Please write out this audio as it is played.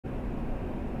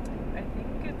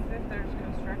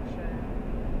direction.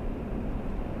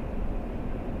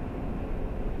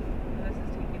 And this is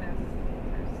taking us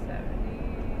through 70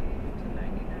 to 99.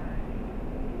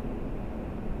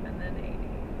 And then 80.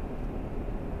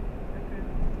 Okay.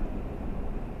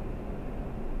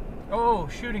 Oh,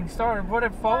 shooting star! What a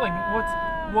falling!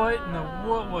 What in the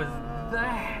what was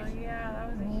that? Yeah,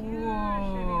 that was a huge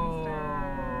shooting star.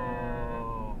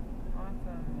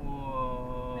 Awesome.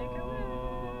 Whoa! Make a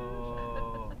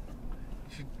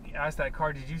wish. You should ask that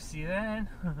car. Did you see that?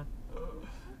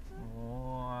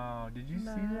 Wow! Did you see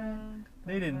that?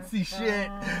 They didn't see shit.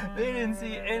 They didn't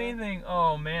see anything.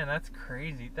 Oh man, that's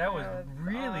crazy. That was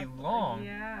really awesome. long.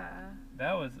 Yeah.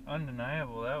 That was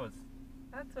undeniable.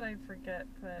 That's what I forget.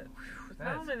 That it's that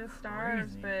not is only the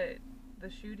stars, crazy. but the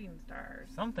shooting stars.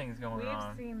 Something's going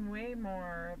on. We've seen way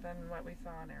more than what we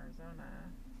saw in Arizona.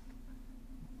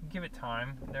 Give it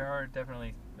time. There are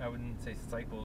definitely, I wouldn't say cycles.